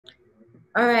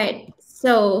All right.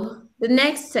 So the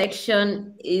next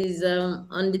section is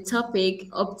on the topic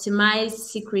optimize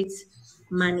secret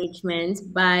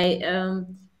management by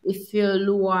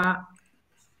Ifeoluwa.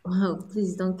 Oh,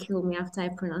 please don't kill me after I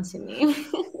pronounce your name.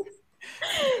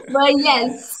 But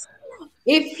yes,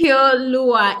 if your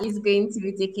Lua is going to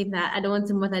be taking that, I don't want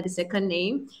to mutter the second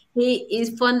name. He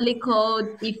is fondly called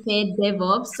Ife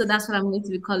DevOps, so that's what I'm going to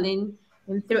be calling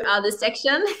him throughout the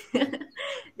section.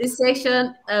 This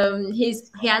section,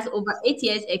 he has over 8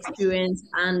 years experience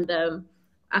and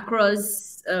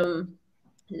across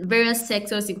various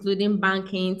sectors, including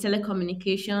banking,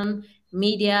 telecommunication,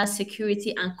 media,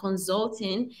 security, and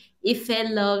consulting. Ife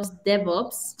loves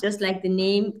DevOps, just like the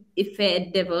name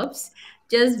Ife DevOps,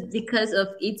 just because of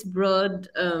its broad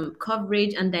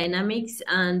coverage and dynamics.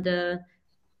 And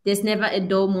there's never a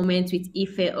dull moment with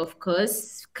Ife, of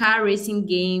course. Car racing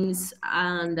games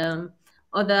and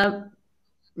other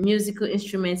musical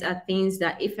instruments are things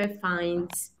that Ife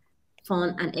finds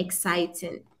fun and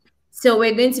exciting. So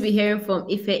we're going to be hearing from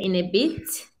Ife in a bit.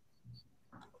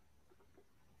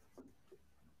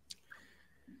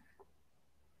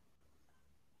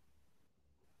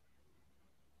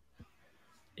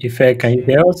 Ife, can you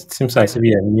hear us? It seems Hi. as if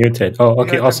you're muted. Oh, Yeah,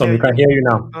 okay, I can awesome. hear We can you. hear you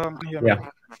now. Can you hear me? Yeah.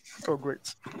 Oh,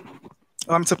 great.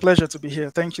 It's a pleasure to be here.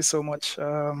 Thank you so much.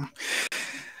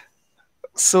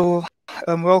 So,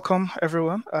 welcome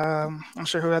everyone. I'm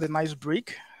sure you had a nice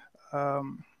break.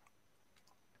 Um,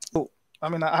 so, I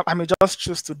may just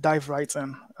choose to dive right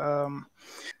in.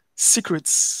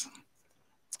 Secrets.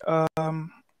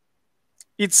 Um,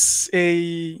 it's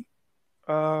a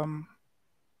um,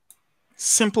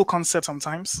 simple concept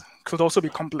sometimes. Could also be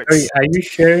Sorry, complex. are you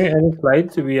sharing any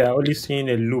slides? We are only seeing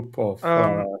a loop of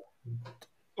Um,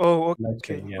 oh, light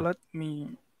okay. screen. Yeah. Let me.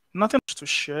 Nothing much to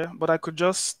share, but I could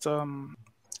just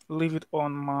leave it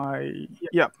on my.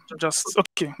 Yeah, just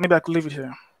okay. Maybe I could leave it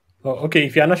here. Oh, okay.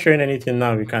 If you are not sharing anything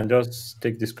now, we can just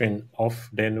take the screen off.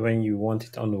 Then when you want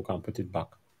it on, we can put it back.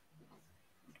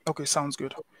 Okay, sounds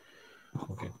good.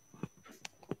 Okay.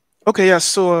 Okay, yeah.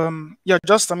 So yeah,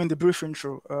 just the brief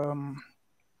intro.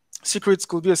 Secrets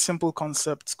could be a simple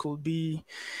concept, could be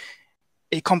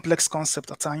a complex concept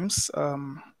at times.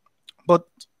 But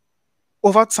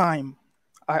over time,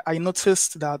 I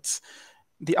noticed that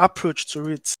the approach to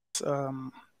it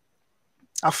um,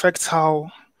 affects how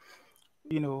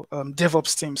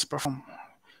DevOps teams perform.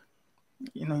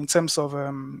 In terms of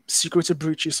security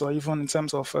breaches, or even in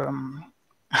terms of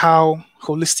how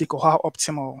holistic or how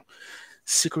optimal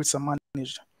secrets are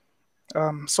managed.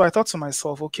 So I thought to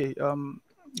myself, okay,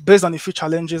 based on the few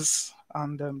challenges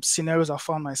and scenarios I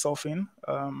found myself in,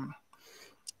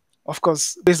 of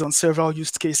course, based on several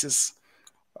use cases,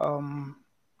 um,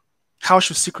 how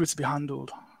should secrets be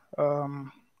handled?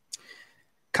 Um,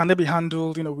 can they be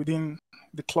handled, within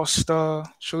the cluster?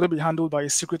 Should they be handled by a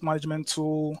secret management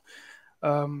tool?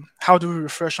 How do we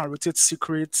refresh and rotate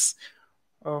secrets?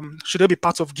 Should they be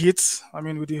part of Git? I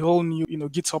mean, with the whole new,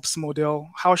 GitOps model,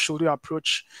 how should we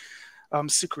approach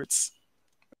secrets?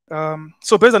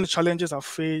 So based on the challenges I've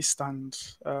faced and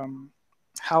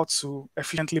how to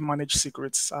efficiently manage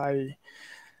secrets, I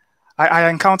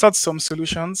encountered some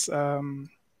solutions.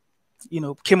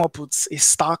 Came up with a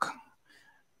stack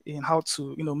in how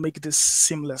to make this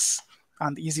seamless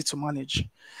and easy to manage.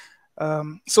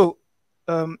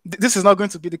 This is not going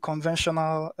to be the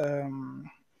conventional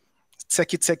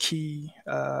techie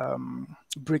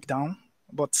breakdown,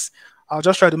 but I'll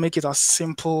just try to make it as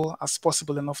simple as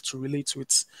possible enough to relate to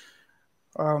it.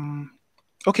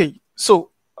 Okay,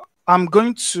 so I'm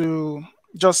going to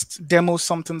just demo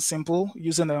something simple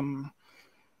using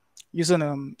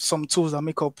some tools that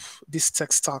make up this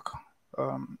tech stack,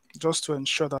 just to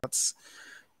ensure that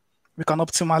we can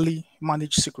optimally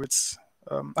manage secrets.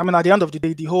 At the end of the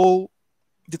day,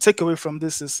 the takeaway from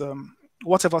this is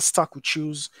whatever stack we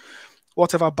choose,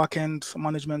 whatever backend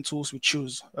management tools we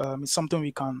choose, it's something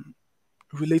we can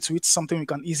relate to. It's something we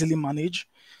can easily manage,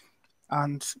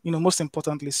 and most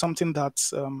importantly, something that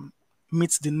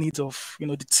meets the needs of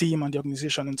the team and the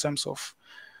organization in terms of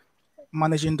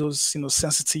managing those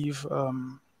sensitive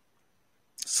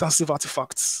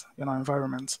artifacts in our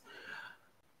environment.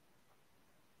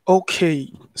 Okay,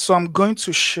 so I'm going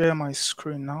to share my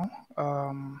screen now.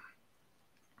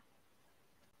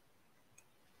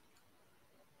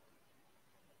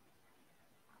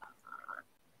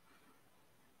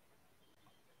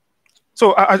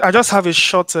 So I just have a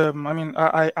short.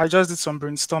 I just did some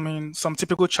brainstorming, some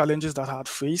typical challenges that I had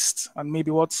faced, and maybe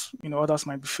what others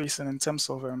might be facing in terms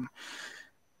of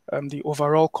the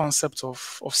overall concept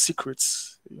of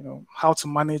secrets. How to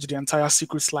manage the entire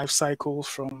secrets life cycle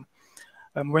from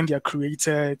when they are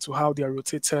created to how they are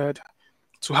rotated,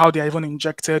 to how they are even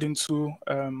injected into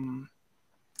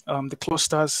the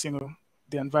clusters,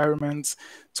 the environment,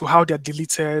 to how they're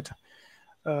deleted.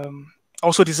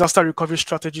 Also, disaster recovery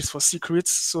strategies for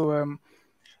secrets. So,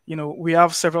 we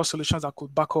have several solutions that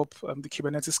could back up the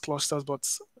Kubernetes clusters, but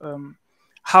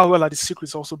how well are the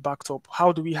secrets also backed up?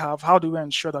 How do we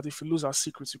ensure that if we lose our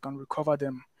secrets, we can recover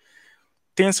them?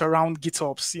 Things around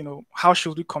GitOps, how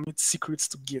should we commit secrets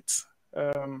to Git?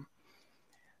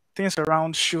 Things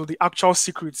around, should the actual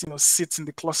secrets, sit in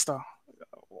the cluster?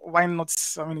 Why not?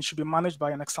 I mean, it should be managed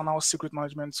by an external secret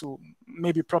management tool,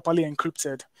 maybe properly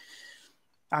encrypted,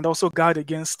 and also guard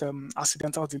against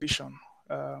accidental deletion.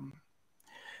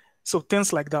 So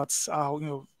things like that are,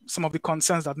 some of the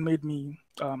concerns that made me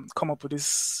come up with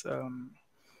this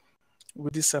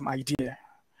idea.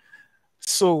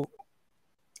 So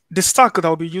the stack that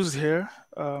will be used here,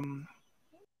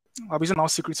 I'll be using our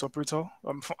secrets operator.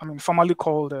 Formerly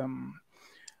called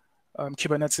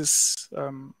Kubernetes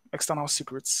external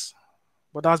secrets,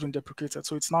 but that has been deprecated.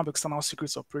 So it's now the external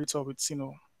secrets operator with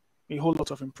a whole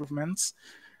lot of improvements.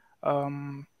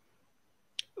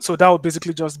 So that would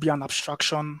basically just be an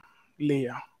abstraction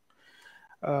layer.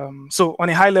 So on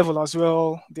a high level as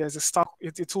well, there's a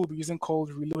tool we're using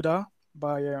called Reloader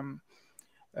by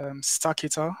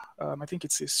Starkator. I think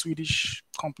it's a Swedish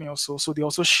company also. So they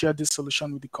also shared this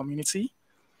solution with the community.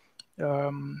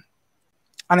 And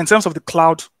in terms of the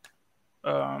cloud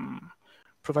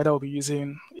provider, we'll be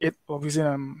using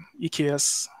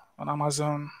EKS on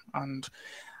Amazon, and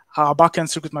our backend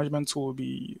secret management tool will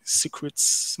be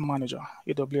Secrets Manager,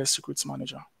 AWS Secrets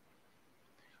Manager.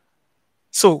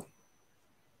 So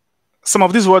some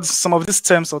of these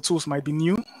terms or tools might be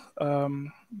new,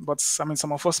 but some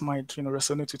of us might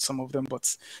resonate with some of them,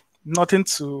 but nothing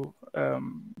to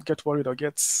get worried or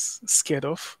get scared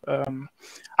of.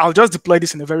 I'll just deploy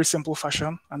this in a very simple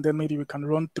fashion, and then maybe we can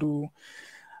run through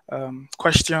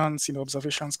questions,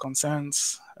 observations,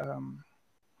 concerns.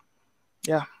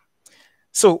 Yeah.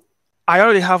 So I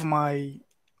already have my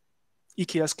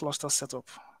EKS cluster set up.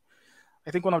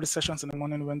 I think one of the sessions in the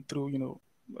morning went through,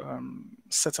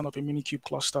 setting up a Minikube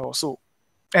cluster or so.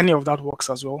 Any of that works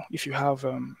as well if you have,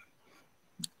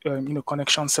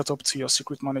 connection set up to your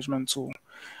secret management tool.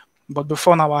 But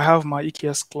before now, I have my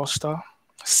EKS cluster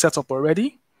set up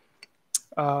already.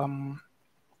 As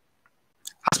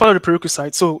part of the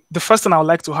prerequisite, so the first thing I would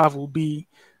like to have will be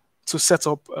to set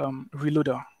up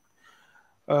Reloader.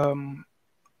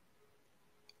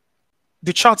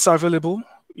 The charts are available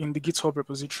in the GitHub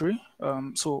repository.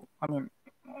 So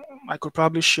I could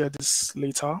probably share this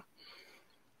later.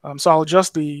 So I'll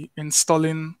just be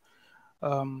installing,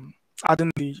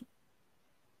 adding the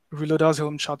Reloader's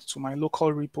Helm chart to my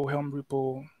local repo, Helm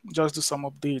repo, just do some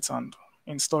updates and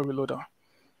install Reloader.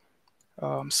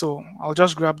 So I'll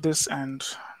just grab this and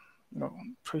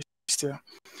paste here.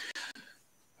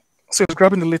 So it's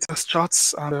grabbing the latest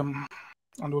charts and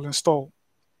we'll install.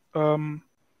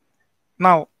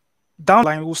 Now, down the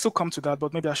line, we'll still come to that,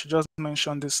 but maybe I should just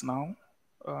mention this now.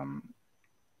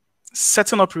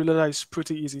 Setting up Reloader is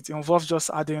pretty easy. It involves just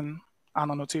adding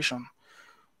an annotation.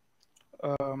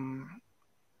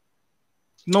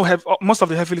 Most of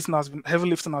the heavy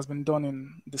lifting has been done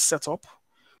in the setup.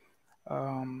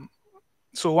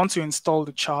 So once you install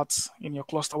the charts in your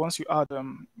cluster, once you add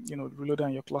Reloader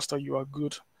in your cluster, you are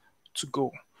good to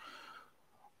go.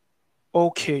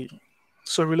 Okay,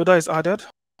 so Reloader is added.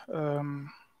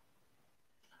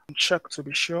 Check to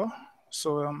be sure.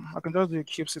 So I can just do a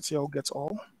kubectl get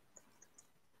all,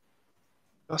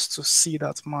 just to see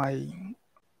that my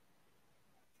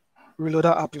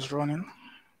Reloader app is running.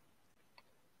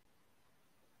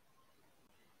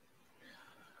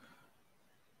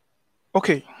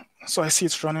 Okay, so I see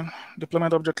it's running.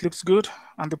 Deployment object looks good,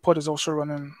 and the pod is also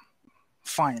running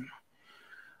fine.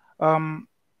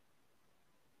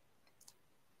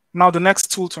 Now the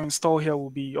next tool to install here will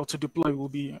be, or to deploy, will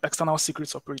be external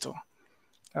secrets operator.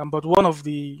 But one of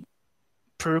the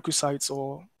prerequisites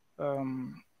or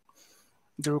the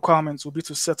requirements will be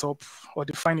to set up or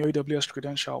define your AWS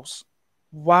credentials.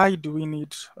 Why do we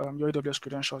need your AWS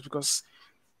credentials? Because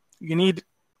you need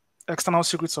external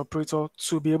secrets operator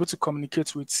to be able to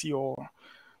communicate with your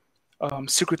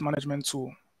secret management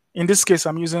tool. In this case,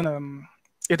 I'm using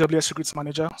AWS Secrets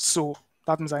Manager, so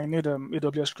that means I need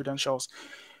AWS credentials.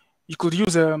 You could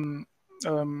use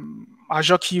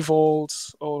Azure Key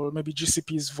Vault, or maybe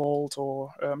GCP's Vault,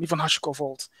 or even HashiCorp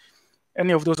Vault.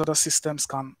 Any of those other systems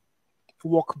can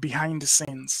work behind the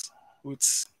scenes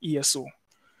with ESO.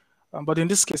 But in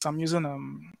this case, I'm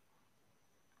using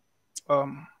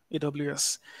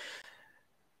AWS.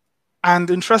 And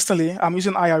interestingly, I'm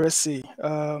using IRSA.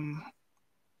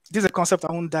 This is a concept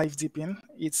I won't dive deep in.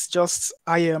 It's just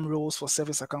IAM roles for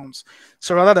service accounts.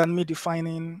 So rather than me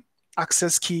defining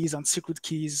access keys and secret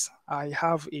keys, I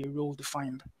have a role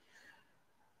defined.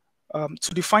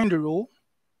 To define the role,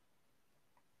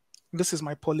 this is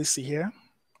my policy here.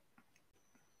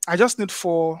 I just need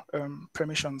 4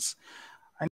 permissions.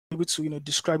 I need to be able to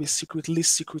describe a secret,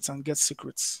 list secrets, and get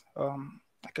secrets.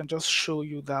 I can just show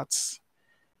you that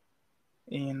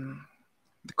in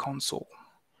the console.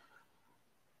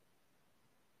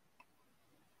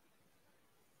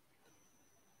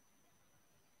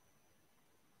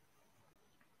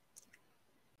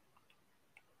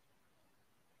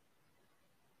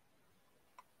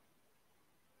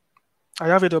 I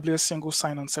have AWS single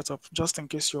sign-on setup, just in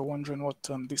case you're wondering what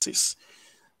this is.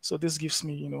 So this gives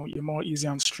me, a more easy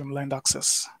and streamlined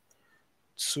access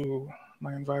to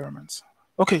my environment.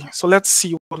 Okay, so let's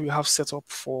see what we have set up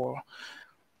for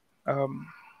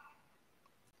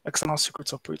external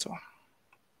secrets operator.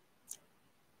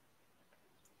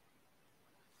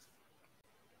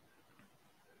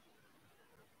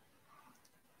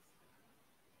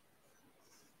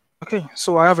 Okay,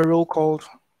 so I have a role called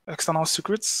external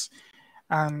secrets,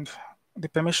 and the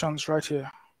permissions right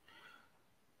here.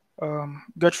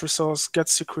 Get resource, get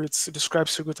secrets, describe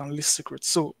secret, and list secrets.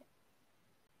 So,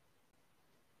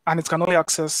 and it can only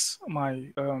access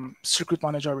my secret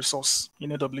manager resource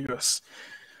in AWS.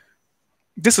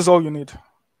 This is all you need.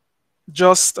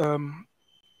 Just a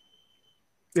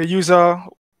user,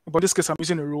 but in this case, I'm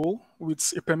using a role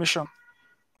with a permission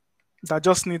that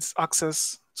just needs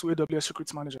access to AWS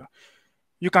Secrets Manager.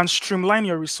 You can streamline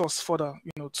your resource further,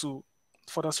 to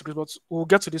further secrets, but we'll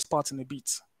get to this part in a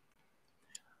bit.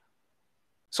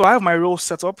 So I have my role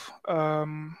set up. I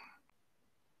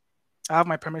have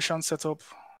my permission set up,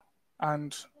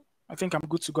 and I think I'm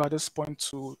good to go at this point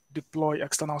to deploy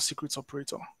external secrets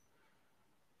operator.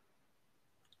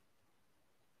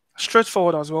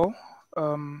 Straightforward as well.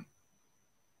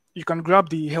 You can grab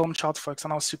the Helm chart for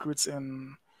external secrets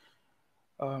in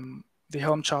the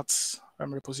Helm charts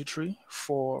repository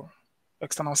for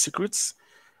external secrets.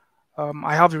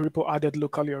 I have the repo added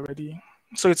locally already.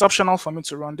 So it's optional for me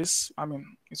to run this. I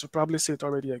mean, it will probably say it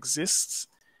already exists.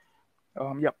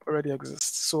 Yep, already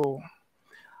exists. So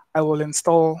I will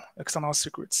install external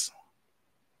secrets.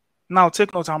 Now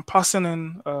take note, I'm passing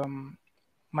in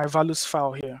my values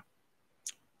file here.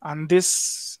 And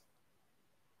this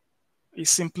is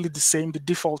simply the same, the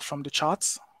default from the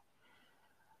charts.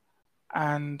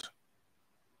 And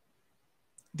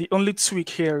the only tweak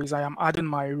here is I am adding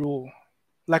my role.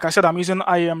 Like I said, I'm using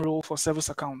IAM role for service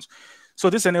accounts. So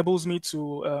this enables me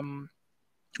to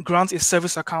grant a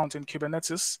service account in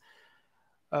Kubernetes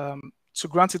to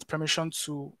grant it permission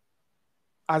to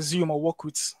assume or work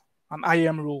with an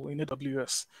IAM role in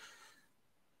AWS.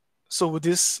 So with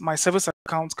this, my service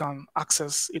account can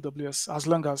access AWS as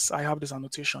long as I have this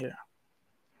annotation here.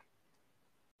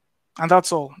 And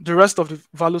that's all. The rest of the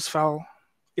values file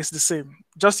is the same.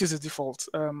 Just use the default.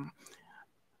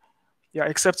 Yeah,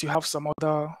 except you have some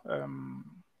other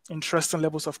interesting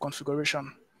levels of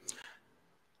configuration.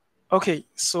 Okay,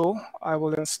 so I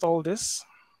will install this.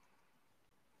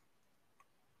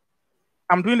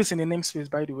 I'm doing this in a namespace,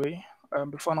 by the way.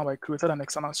 Before now, I created an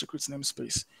external secrets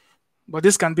namespace. But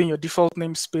this can be in your default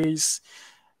namespace.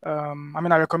 I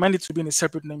mean, I recommend it to be in a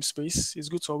separate namespace. It's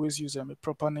good to always use a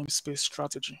proper namespace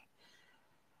strategy.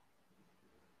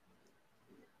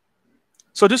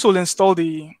 So this will install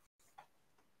the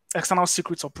external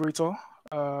secrets operator.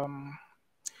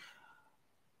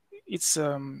 It's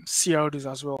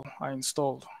CRDs as well I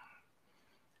installed.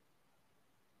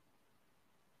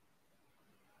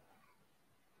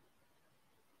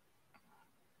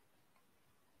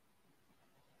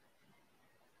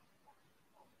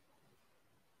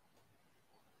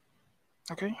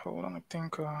 Okay, hold on. I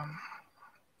think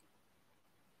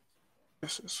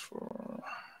this is for.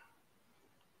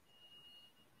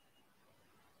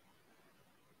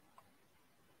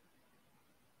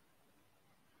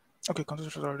 Okay,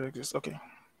 constitution already exists. Okay.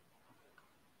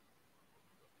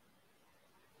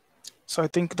 So I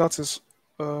think that is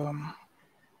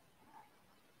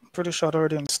pretty sure I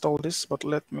already installed this, but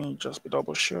let me just be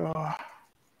double sure.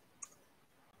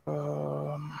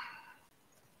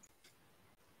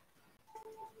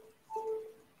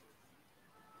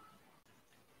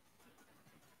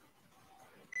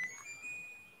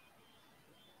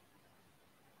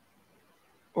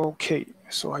 Okay,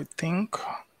 so I think,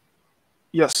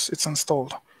 yes, it's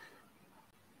installed.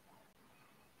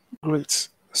 Great.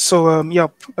 So,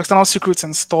 yep, external secrets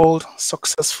installed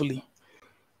successfully.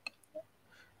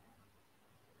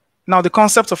 Now, the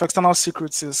concept of external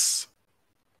secrets is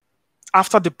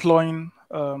after deploying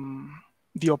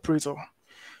the operator,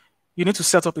 you need to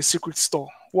set up a secret store.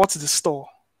 What's the store?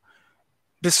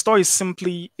 The store is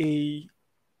simply a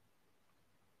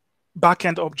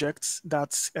backend object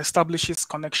that establishes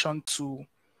connection to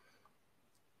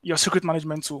your secret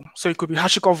management tool. So it could be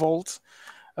HashiCorp Vault,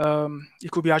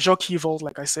 it could be Azure Key Vault,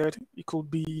 like I said. It could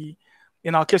be,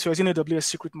 in our case, we're using AWS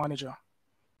Secret Manager.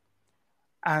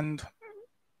 And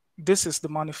this is the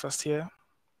manifest here.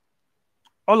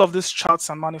 All of these charts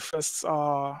and manifests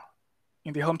are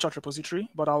in the Helm chart repository,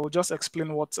 but I will just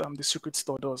explain what the secret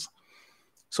store does.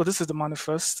 So this is the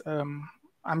manifest.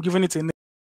 I'm giving it a name,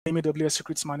 AWS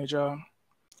Secrets Manager,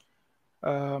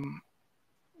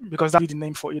 because that's the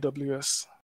name for AWS.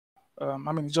 I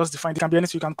mean, it's just defined. It can be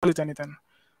anything. You can call it anything.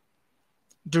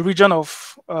 The region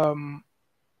of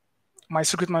my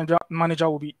secret manager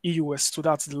will be EUS, so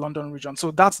that's the London region.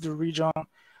 So that's the region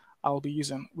I'll be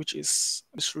using, which is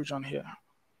this region here.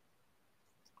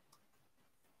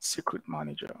 Secret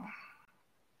manager.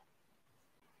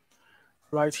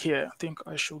 Right here. I think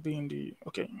I should be in the,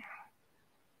 okay.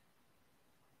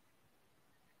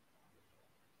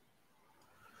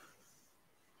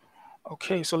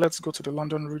 Okay, so let's go to the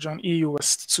London region,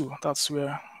 EUS2. That's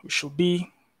where we should be.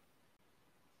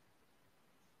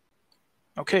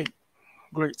 Okay,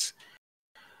 great.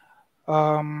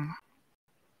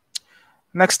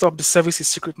 Next up, the service is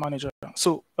secret manager.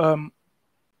 So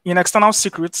in external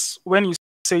secrets, when you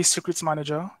say secrets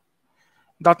manager,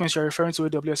 that means you're referring to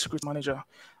AWS secret manager.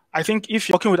 I think if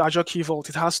you're working with Azure Key Vault,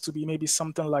 it has to be maybe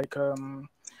something like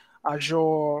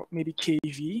Azure, maybe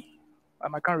KV.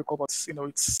 I can't recall, but you know,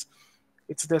 it's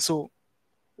there. So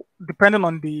depending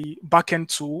on the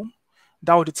backend tool,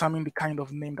 that will determine the kind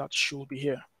of name that should be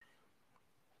here.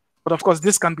 But of course,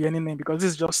 this can be any name because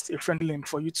this is just a friendly name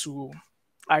for you to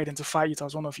identify it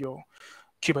as one of your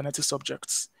Kubernetes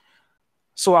objects.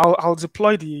 So I'll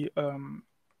deploy the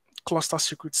cluster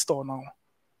secret store now.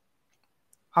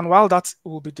 And while that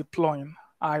will be deploying,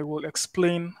 I will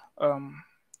explain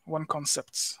one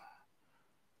concept.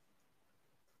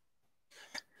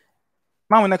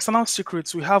 Now in external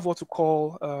secrets, we have what we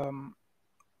call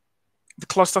the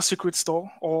cluster secret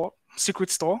store or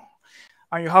secret store,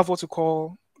 and you have what we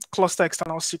call cluster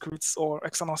external secrets or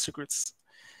external secrets.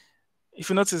 If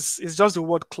you notice, it's just the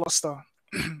word cluster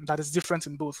that is different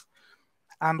in both.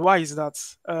 And why is that?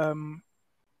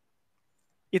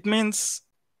 It means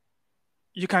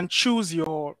you can choose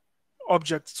your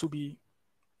object to be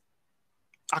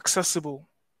accessible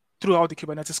throughout the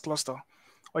Kubernetes cluster,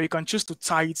 or you can choose to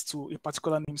tie it to a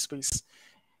particular namespace.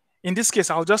 In this case,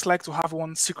 I would just like to have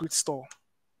one secret store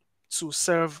to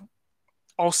serve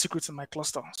all secrets in my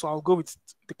cluster. So I'll go with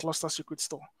the cluster secret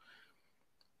store.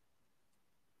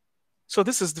 So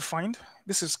this is defined.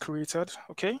 This is created,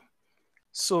 okay?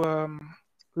 So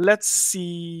let's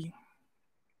see.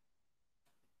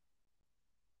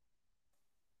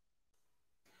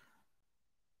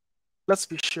 Let's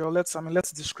be sure.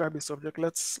 Let's describe this object.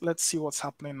 Let's see what's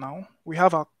happening now. We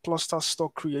have our cluster store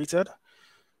created,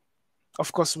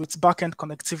 of course, with backend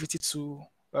connectivity to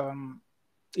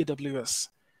AWS.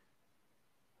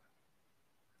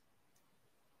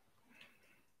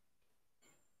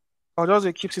 I'll just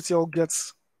say kubectl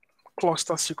gets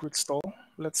cluster secret store.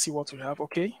 Let's see what we have.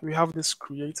 Okay, we have this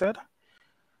created.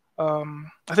 I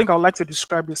think I'd like to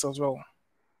describe this as well.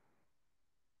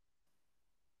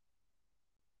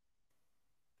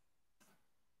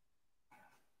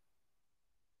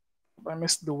 I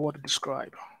missed the word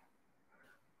describe.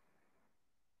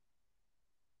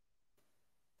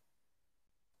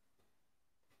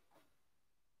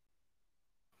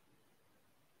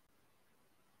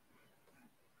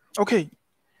 Okay,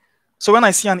 so when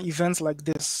I see an event like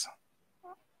this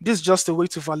is just a way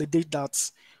to validate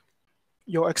that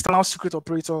your external secret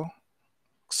operator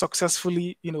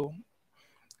successfully,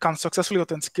 can successfully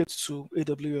authenticate to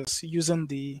AWS using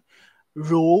the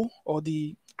role or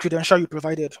the credential you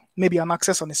provided, maybe an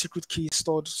access on a secret key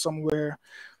stored somewhere,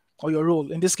 or your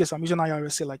role. In this case, I'm using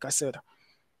IRSA, like I said.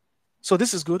 So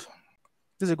this is good.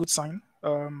 This is a good sign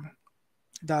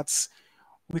that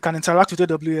we can interact with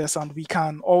AWS and we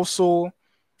can also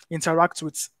interact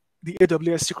with the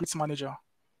AWS Secrets Manager.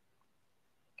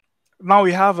 Now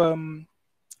we have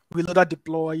Reloader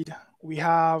deployed. We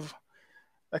have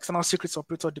external secrets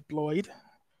operator deployed.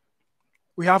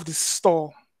 We have the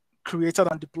store created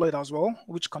and deployed as well,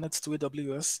 which connects to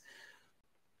AWS.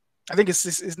 I think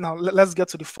it's now, let's get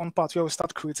to the fun part where we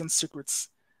start creating secrets.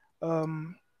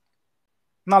 Now,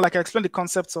 like I explained the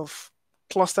concepts of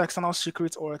cluster external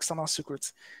secret or external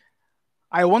secret,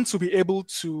 I want to be able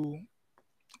to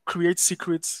create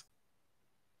secrets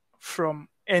from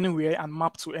anywhere and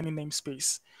map to any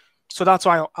namespace. So that's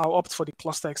why I'll opt for the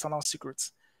cluster external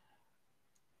secrets.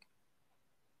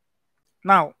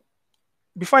 Now,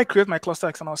 before I create my cluster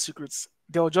external secrets,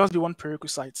 there will just be one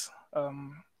prerequisite,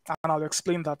 and I'll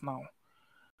explain that now.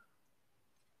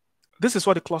 This is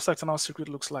what the cluster external secret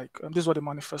looks like. This is what the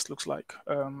manifest looks like.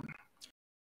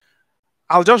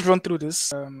 I'll just run through this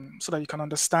so that you can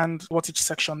understand what each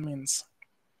section means.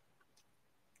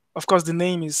 Of course, the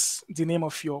name is the name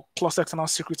of your cluster external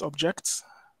secret object.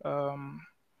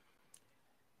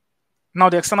 Now,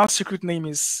 the external secret name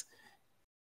is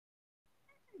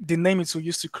the name it will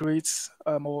use to create,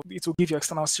 or it will give you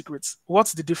external secrets.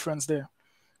 What's the difference there?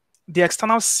 The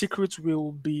external secret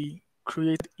will be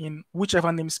created in whichever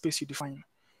namespace you define.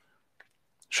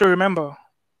 So remember,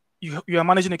 you are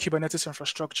managing a Kubernetes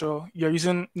infrastructure. You're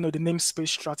using the namespace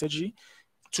strategy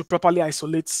to properly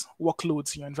isolate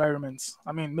workloads in your environment.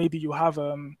 I mean, maybe you have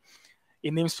a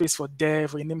namespace for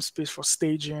dev, or a namespace for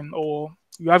staging, or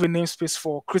you have a namespace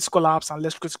for critical apps and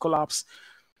less critical apps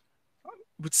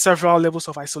with several levels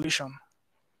of isolation.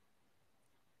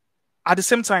 At the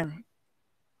same time,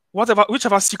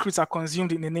 whichever secrets are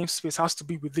consumed in the namespace has to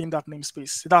be within that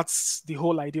namespace. That's the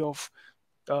whole idea of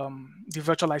the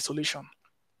virtual isolation,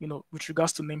 with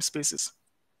regards to namespaces.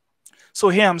 So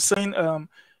here I'm saying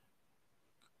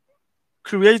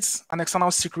create an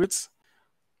external secret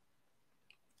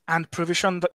and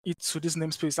provision it to this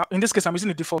namespace. In this case, I'm using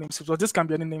the default namespace, but this can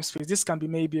be any namespace. This can be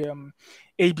maybe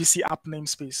ABC app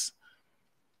namespace.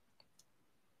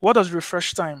 What does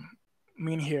refresh time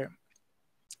mean here?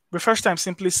 Refresh time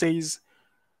simply says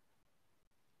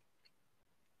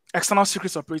external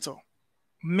secrets operator.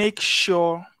 Make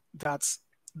sure that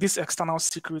this external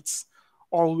secrets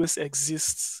always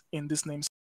exists in this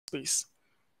namespace.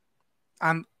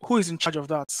 And who is in charge of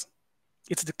that?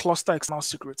 It's the cluster external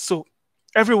secrets. So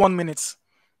every 1 minute,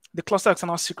 the cluster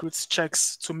external secrets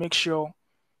checks to make sure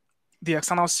the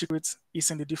external secret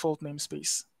is in the default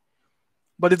namespace.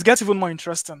 But it gets even more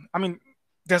interesting. I mean,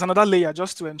 there's another layer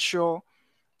just to ensure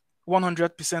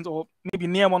 100% or maybe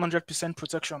near 100%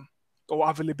 protection or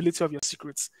availability of your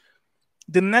secrets.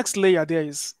 The next layer there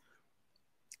is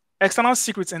external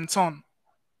secrets in turn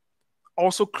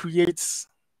also creates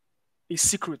a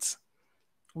secret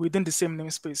within the same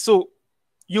namespace. So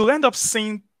you'll end up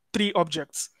seeing 3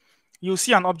 objects. You'll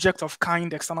see an object of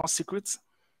kind external secrets.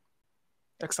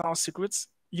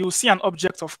 You'll see an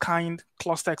object of kind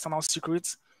cluster external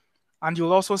secrets. And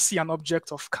you'll also see an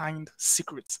object of kind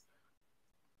secret.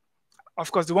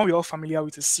 Of course, the one we're all familiar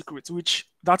with is secret, which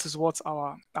that is what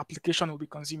our application will be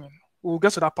consuming. We'll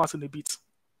get to that part in a bit.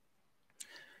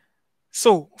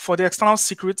 So for the external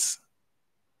secrets,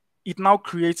 it now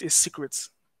creates a secret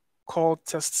called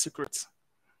test secret.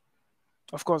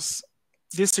 Of course,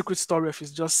 this secret store ref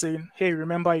is just saying, hey,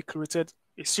 remember I created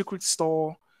a secret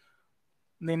store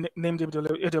named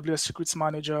AWS Secrets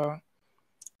Manager.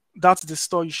 That's the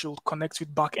store you should connect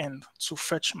with backend to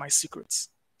fetch my secrets.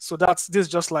 So this is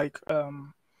just like a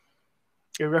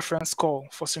reference call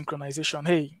for synchronization.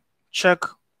 Hey, check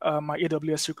my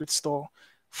AWS secret store,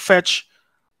 fetch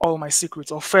all my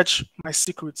secrets, or fetch my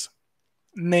secret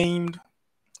named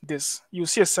this. You'll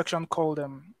see a section called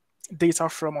data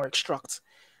from or extract.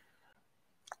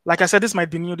 Like I said, this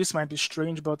might be new, this might be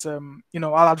strange, but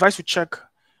I'll advise you check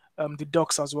the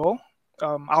docs as well.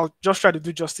 I'll just try to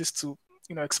do justice to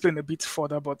explain a bit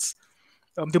further, but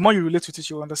the more you relate with it,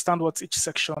 you'll understand what each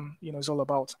section is all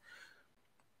about.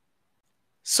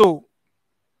 So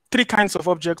 3 kinds of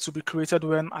objects will be created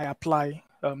when I apply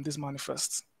this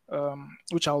manifest,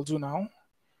 which I'll do now.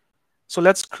 So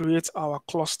let's create our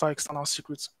cluster external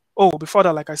secrets. Oh, before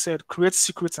that, like I said, create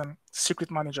secret and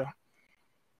secret manager.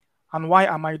 And why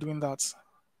am I doing that?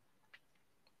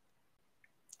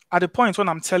 At the point when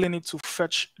I'm telling it to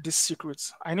fetch this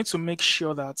secret, I need to make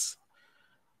sure that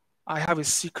I have a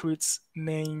secret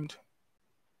named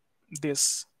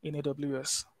this in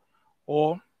AWS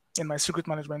or in my secret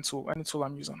management tool, any tool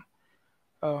I'm using.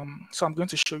 So I'm going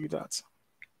to show you that.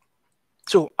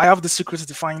 So I have the secrets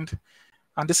defined,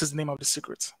 and this is the name of the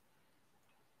secret.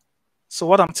 So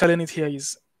what I'm telling it here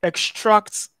is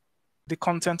extract the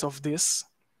content of this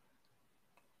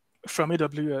from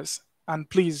AWS, and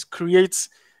please create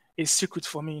a secret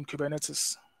for me in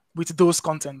Kubernetes with those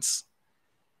contents.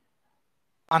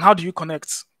 And how do you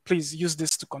connect? Please use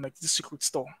this to connect the secret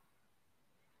store.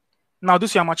 Now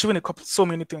this way I'm achieving so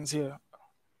many things here.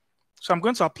 So I'm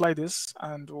going to apply this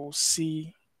and we'll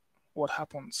see what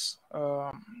happens.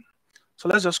 So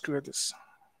let's just create this.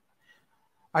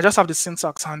 I just have the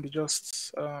syntax handy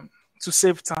just to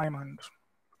save time and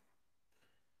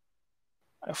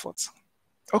effort.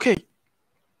 Okay.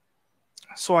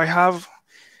 So I have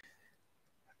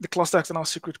the cluster external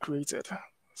secret created.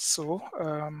 So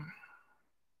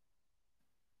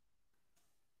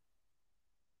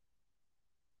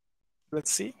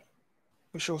let's see.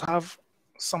 We should have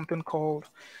something called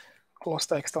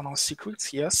cluster external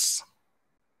secrets, yes,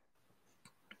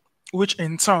 which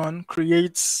in turn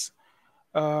creates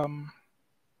an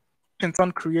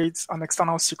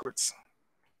external secret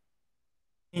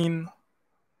in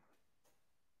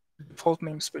the default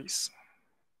namespace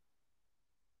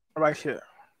right here,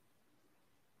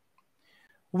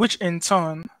 which in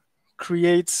turn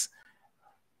creates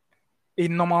a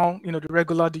normal,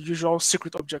 the usual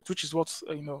secret object, which is what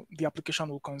the application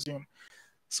will consume.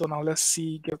 So now let's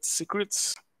see get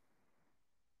secrets.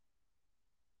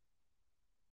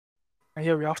 And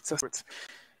here we have test secret.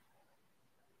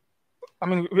 I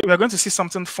mean, we're going to see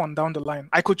something fun down the line.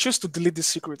 I could choose to delete these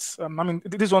secrets. I mean,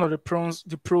 this is one of the pros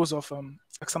of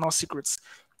external secrets.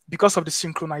 Because of the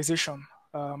synchronization,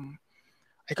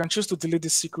 I can choose to delete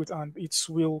this secret and it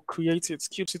will create it.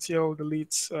 kubectl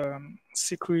delete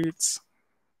secret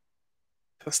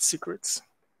test secrets.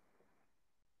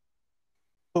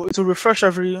 So it will refresh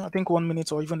every, I think, 1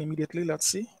 minute or even immediately. Let's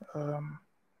see.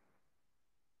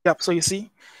 Yep. So you see,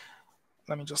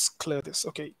 let me just clear this.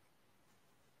 Okay.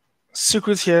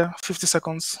 Secret here, 50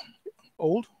 seconds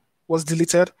old, was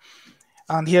deleted,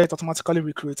 and here it automatically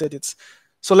recreated it.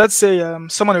 So let's say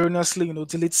someone erroneously,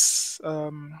 deletes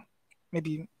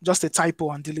maybe just a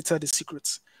typo and deleted the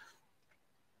secret.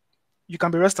 You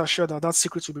can be rest assured that that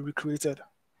secret will be recreated.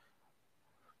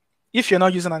 If you're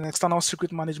not using an external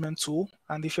secret management tool,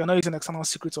 and if you're not using external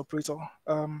secret operator,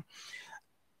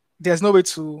 there's no way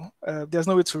to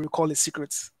recall a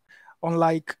secret.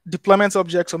 Unlike deployment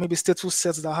objects or maybe stateful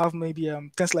sets that have maybe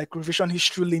things like revision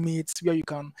history limits where you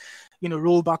can,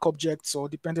 roll back objects, or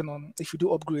depending on if you do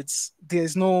upgrades,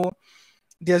 there's no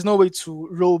way to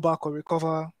roll back or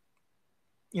recover,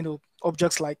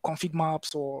 objects like config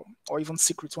maps or even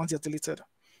secrets once they're deleted,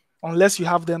 unless you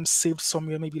have them saved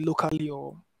somewhere, maybe locally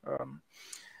or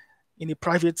in a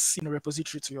private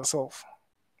repository to yourself.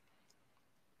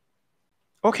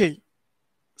 Okay,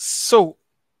 so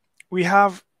we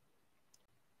have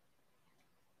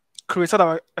created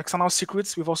our external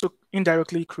secrets. We've also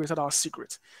indirectly created our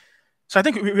secret. So I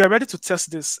think we are ready to test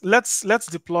this. Let's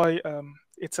deploy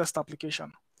a test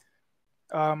application.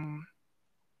 I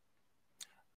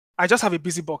just have a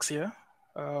busy box here,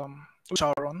 which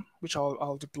I'll run, which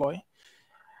I'll deploy.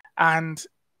 And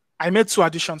I made 2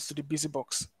 additions to the busy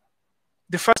box.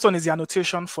 The first one is the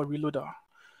annotation for reloader.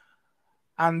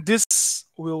 And this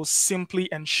will simply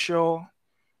ensure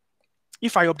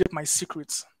if I update my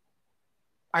secrets,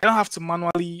 I don't have to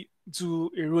manually do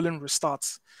a rolling restart.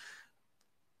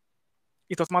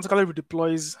 It automatically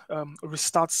redeploys,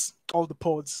 restarts all the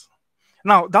pods.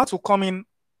 Now, that will come in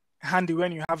handy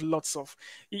when you have lots of,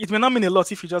 it may not mean a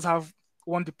lot if you just have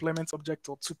 1 deployment object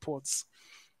or 2 pods.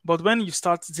 But when you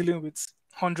start dealing with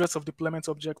hundreds of deployment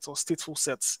objects or stateful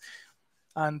sets,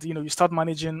 and you start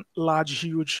managing large,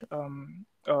 huge,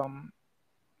 a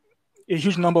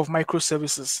huge number of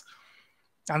microservices,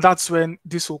 and that's when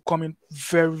this will come in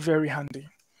very, very handy.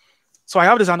 So I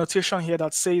have this annotation here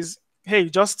that says, hey,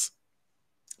 just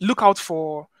look out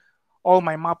for all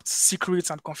my mapped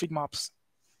secrets and config maps.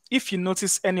 If you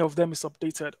notice any of them is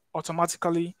updated,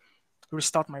 automatically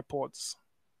restart my pods.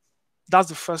 That's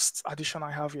the first addition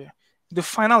I have here. The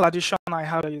final addition I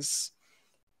have is,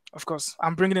 of course,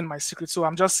 I'm bringing in my secret. So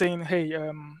I'm just saying, hey,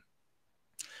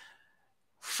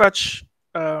 fetch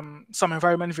some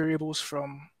environment variables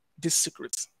from this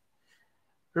secret.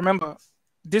 Remember,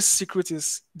 this secret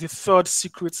is the 3rd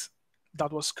secret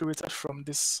that was created from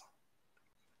this,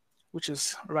 which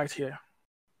is right here.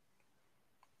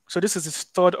 So this is the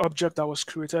 3rd object that was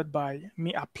created by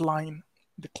me applying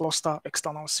the cluster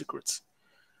external secrets.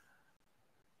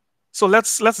 So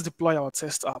let's deploy our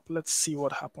test app. Let's see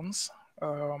what happens.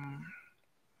 I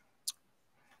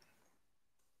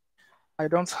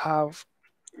don't have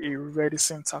a ready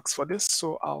syntax for this,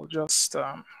 so I'll just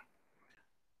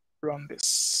run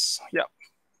this. Yeah,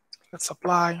 let's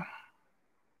apply.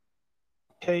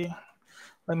 Okay,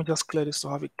 let me just clear this to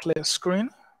have a clear screen.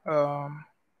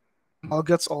 I'll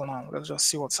get all now. Let's just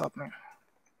see what's happening.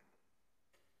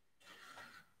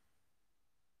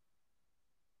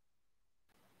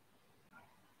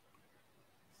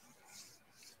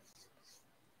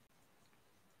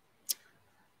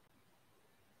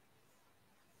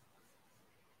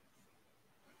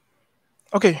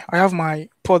 Okay, I have my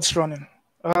pods running.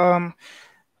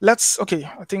 Okay,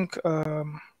 I think,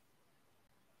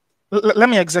 let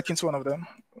me exec into one of them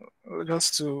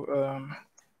just to,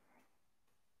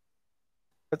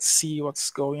 let's see what's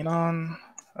going on.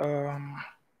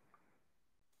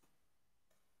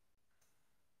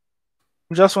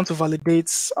 We just want to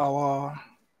validate our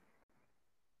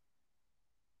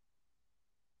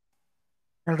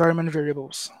environment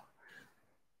variables.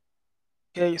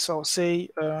 Okay, so I'll say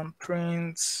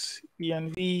print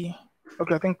env.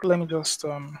 Okay, I think let me just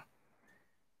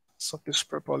sort this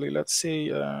properly. Let's say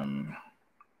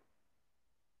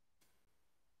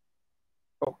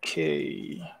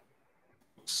okay.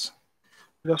 Oops.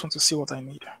 I just want to see what I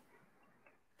need.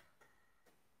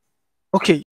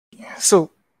 Okay, so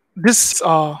these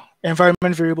are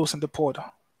environment variables in the pod.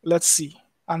 Let's see,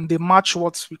 and they match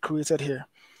what we created here.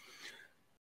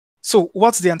 So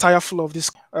what's the entire flow of this?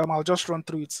 I'll just run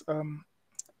through it.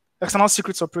 External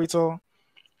secrets operator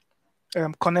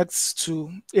connects to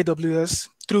AWS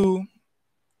through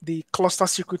the cluster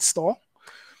secret store.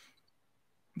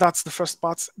 That's the first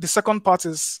part. The second part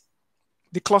is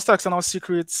the cluster external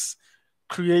secrets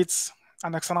creates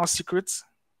an external secret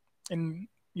in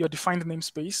your defined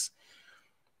namespace.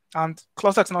 And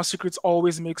cluster external secrets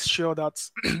always makes sure that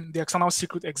the external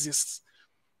secret exists.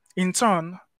 In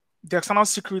turn, the external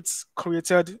secrets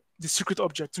created the secret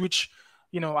object, which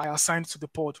I assigned to the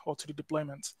pod or to the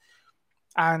deployment.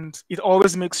 And it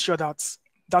always makes sure that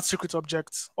that secret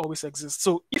object always exists.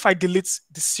 So if I delete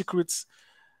the secret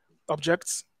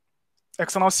object,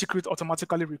 external secret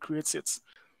automatically recreates it.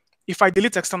 If I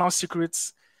delete external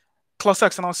secrets, cluster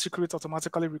external secret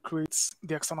automatically recreates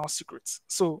the external secret.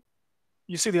 So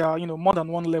you see there are more than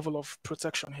one level of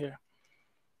protection here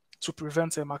to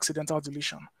prevent accidental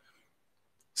deletion.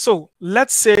 So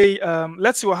let's see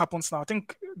what happens now. I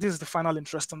think this is the final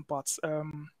interesting part.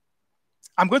 I'm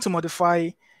going to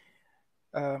modify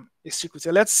a secret.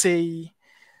 Let's say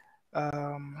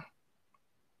I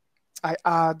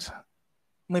add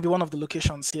maybe one of the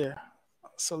locations here.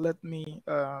 So let me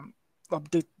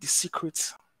update the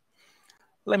secret.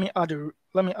 Let me add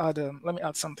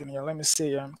something here. Let me say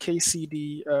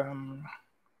KCD.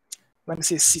 Let me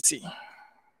say city.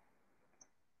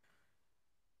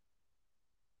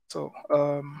 So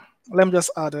let me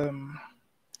just add the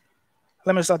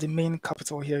main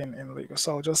capital here in Lagos.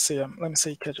 So I'll just say let me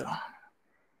say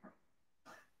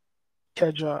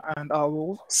Keja, and I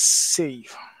will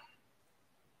save.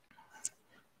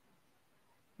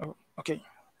 Oh, okay.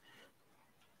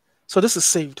 So this is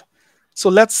saved. So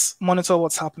let's monitor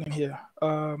what's happening here.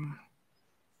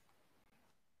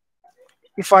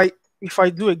 If I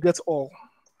do a get all,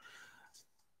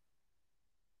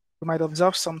 you might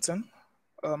observe something.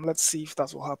 Let's see if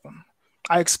that will happen.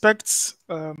 I expect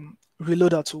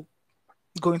reloader to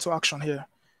go into action here.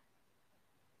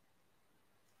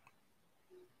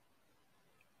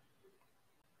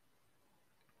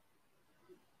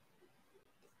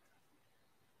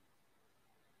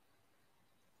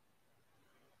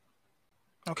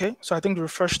 Okay, so I think the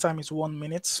refresh time is 1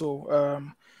 minute. So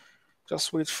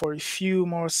just wait for a few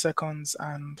more seconds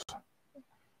and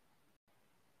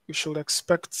we should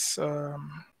expect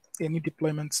any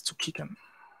deployment to kick in.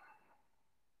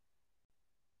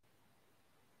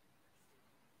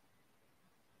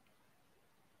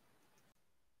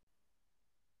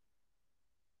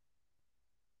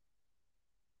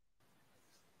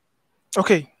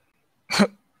 Okay,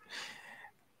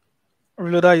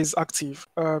 reloader is active.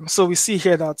 So we see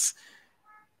here that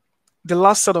the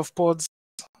last set of pods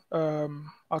are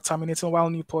terminating while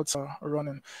new pods are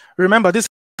running. Remember, this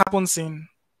happens in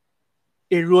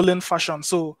a rolling fashion.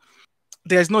 So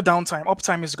there's no downtime.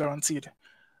 Uptime is guaranteed.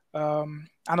 And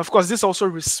of course, this also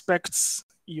respects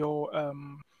your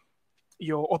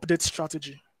update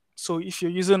strategy. So if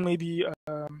you're using maybe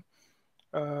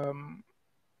a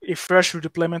fresh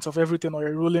redeployment of everything or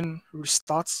a rolling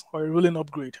restart or a rolling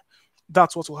upgrade,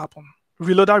 that's what will happen.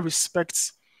 Reloader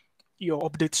respects your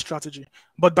update strategy.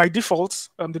 But by default,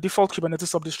 the default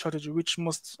Kubernetes update strategy, which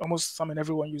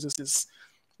everyone uses, is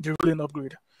the rolling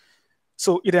upgrade.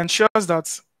 So it ensures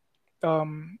that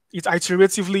it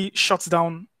iteratively shuts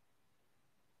down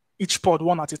each pod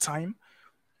one at a time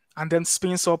and then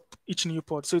spins up each new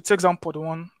pod. So it takes down pod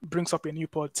 1, brings up a new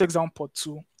pod, takes down pod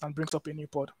 2, and brings up a new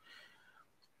pod.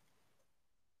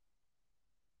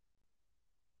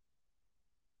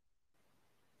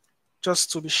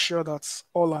 Just to be sure that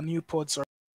all our new pods are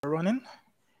running.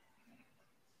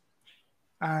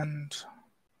 And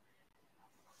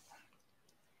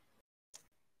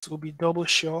to be double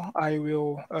sure, I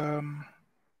will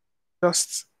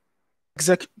just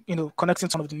connect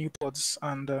into one of the new pods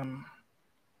and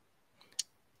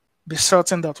be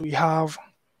certain that we have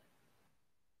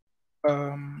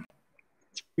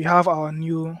our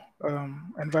new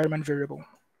environment variable.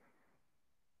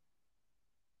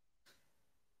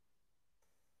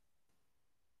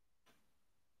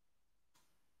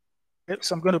 Okay,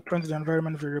 so I'm going to print the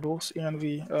environment variables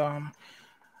env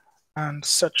and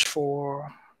search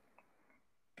for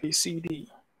KCD.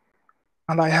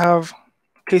 And I have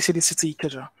KCD City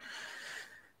Ikeja.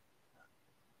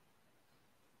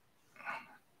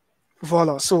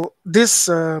 Voila. So this,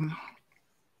 I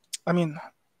mean,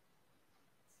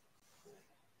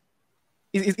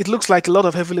 it looks like a lot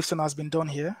of heavy lifting has been done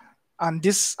here, and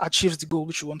this achieves the goal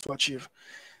which you want to achieve.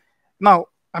 Now,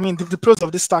 I mean, the pros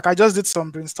of this stack, I just did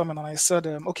some brainstorming and I said,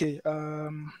 okay,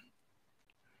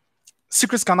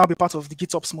 secrets can now be part of the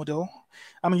GitOps model.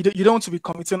 I mean, you don't want to be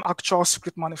committing actual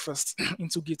secret manifest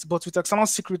into Git, but with external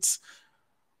secrets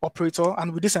operator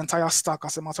and with this entire stack,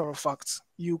 as a matter of fact,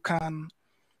 you can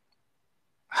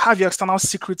have your external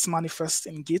secrets manifest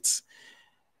in Git.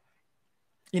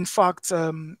 In fact,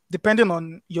 depending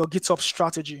on your GitOps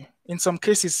strategy, in some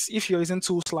cases, if you're using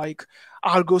tools like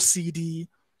Argo CD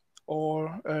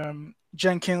or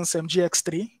Jenkins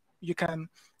GX3, you can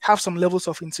have some levels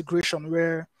of integration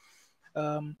where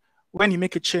when you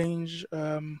make a change,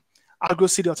 Argo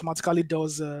CD automatically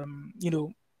does,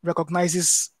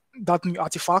 recognizes that new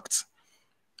artifact.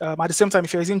 At the same time,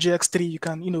 if you're using GX3, you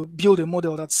can, build a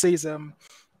model that says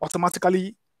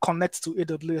automatically connect to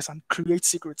AWS and create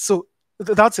secrets. So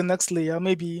that's the next layer.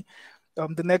 Maybe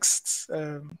the next,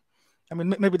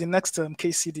 maybe the next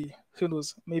KCD. Who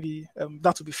knows? Maybe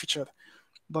that will be featured.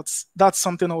 But that's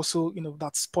something also,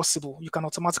 that's possible. You can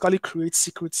automatically create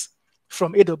secrets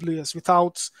from AWS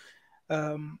without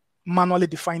manually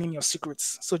defining your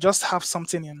secrets. So just have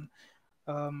something in,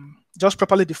 just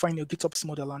properly define your GitOps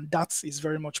model, and that is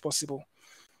very much possible.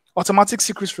 Automatic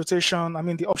secrets rotation, I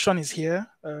mean, the option is here.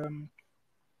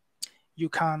 You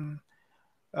can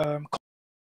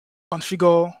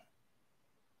configure,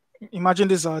 imagine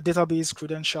these are database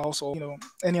credentials or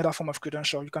any other form of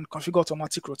credential. You can configure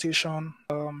automatic rotation.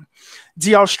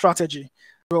 DR strategy.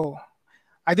 Well,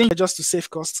 I think just to save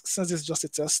costs since it's just a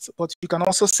test, but you can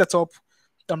also set up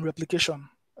replication.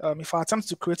 If I attempt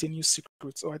to create a new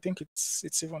secret, I think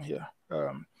it's even here.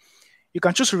 You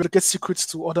can choose to replicate secrets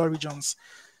to other regions,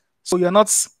 so you're not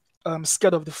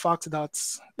scared of the fact that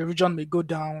the region may go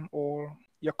down or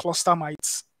your cluster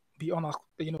might be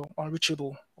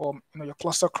unreachable, or your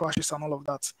cluster crashes and all of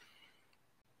that.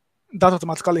 That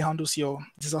automatically handles your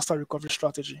disaster recovery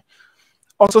strategy.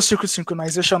 Also, secret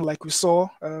synchronization, like we saw,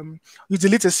 you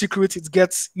delete a secret,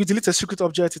 you delete a secret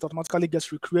object, it automatically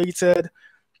gets recreated.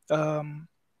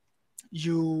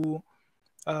 You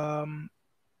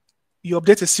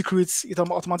update a secret, it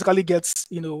automatically gets,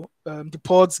 the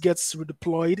pods gets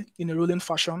redeployed in a rolling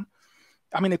fashion.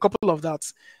 I mean, a couple of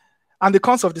that. And the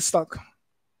cons of the stack.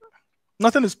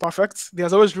 Nothing is perfect.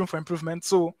 There's always room for improvement.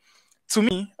 So to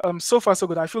me, so far so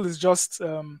good. I feel it's just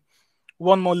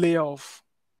one more layer of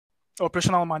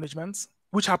operational management,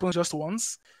 which happens just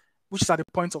once, which is at the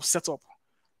point of setup.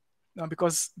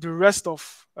 Because the rest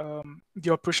of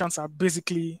the operations are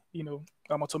basically,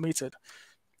 automated.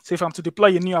 So if I'm to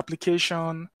deploy a new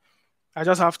application, I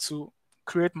just have to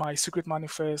create my secret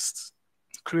manifest,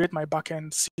 create my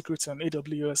backend secrets in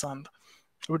AWS, and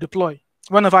redeploy.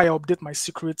 Whenever I update my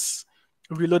secrets,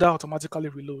 Reloader automatically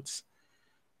reloads.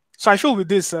 So I feel with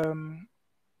this, I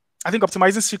think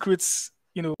optimizing secrets,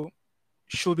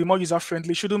 should be more user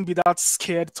friendly. Shouldn't be that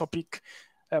scared topic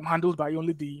handled by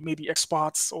only the maybe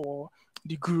experts or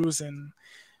the gurus in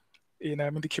the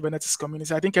Kubernetes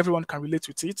community. I think everyone can relate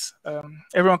with it.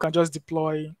 Everyone can just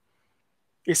deploy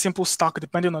a simple stack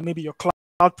depending on maybe your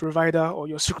cloud provider or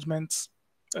your secret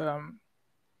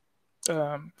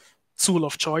tool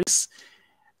of choice,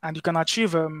 and you can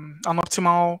achieve an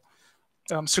optimal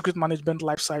secret management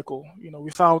lifecycle,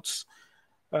 without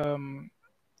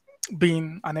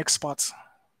being an expert.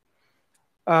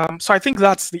 So I think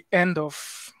that's the end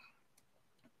of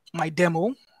my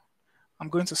demo. I'm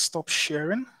going to stop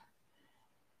sharing.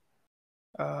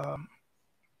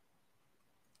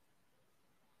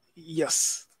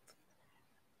 Yes.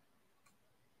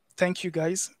 Thank you,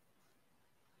 guys.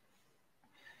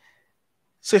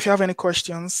 So if you have any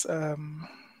questions,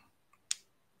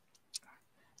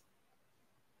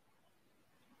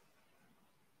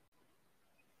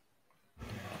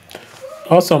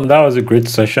 Awesome. That was a great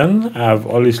session. I've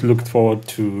always looked forward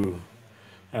to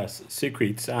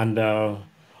secrets and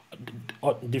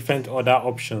different other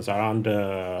options around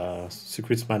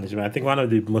secrets management. I think one of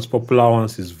the most popular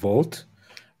ones is Vault,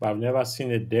 but I've never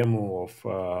seen a demo of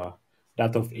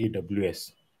that of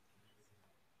AWS.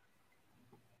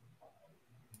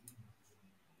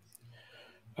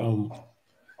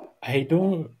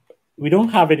 We don't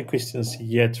have any questions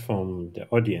yet from the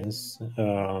audience.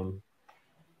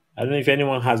 I don't know if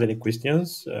anyone has any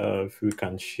questions. If we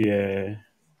can share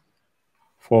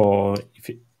for if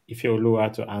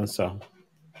Ifeoluwa to answer.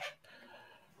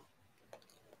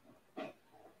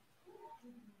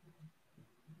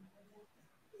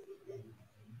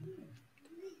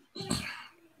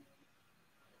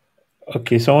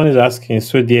 Okay, someone is asking.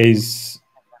 So there is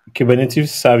Kubernetes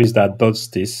service that does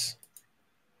this.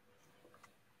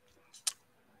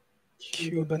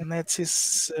 Kubernetes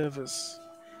service.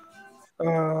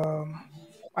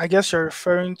 I guess you're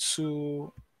referring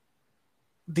to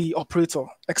the operator,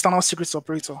 external secrets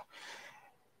operator.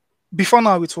 Before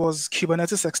now, it was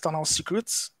Kubernetes external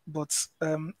secrets, but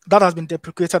that has been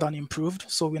deprecated and improved.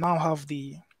 So we now have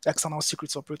the external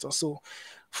secrets operator. So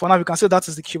for now, we can say that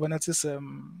is the Kubernetes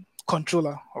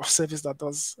controller or service that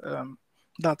does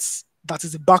that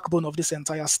is the backbone of this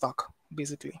entire stack,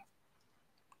 basically.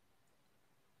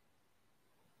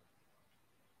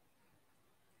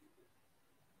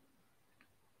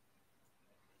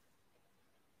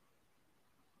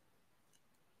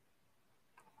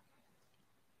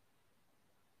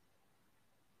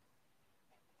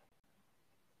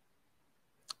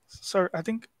 Sorry, I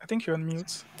think you're on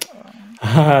mute.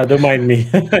 Don't mind me.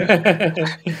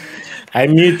 I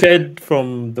muted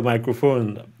from the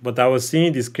microphone, but I was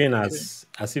seeing the screen Okay,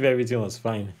 as if everything was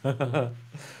fine.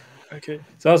 okay.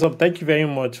 So awesome. Thank you very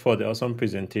much for the awesome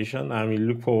presentation, and we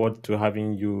look forward to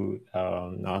having you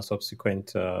in our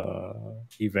subsequent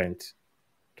event.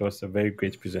 It was a very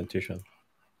great presentation.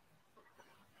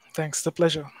 Thanks. The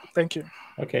pleasure. Thank you.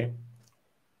 Okay.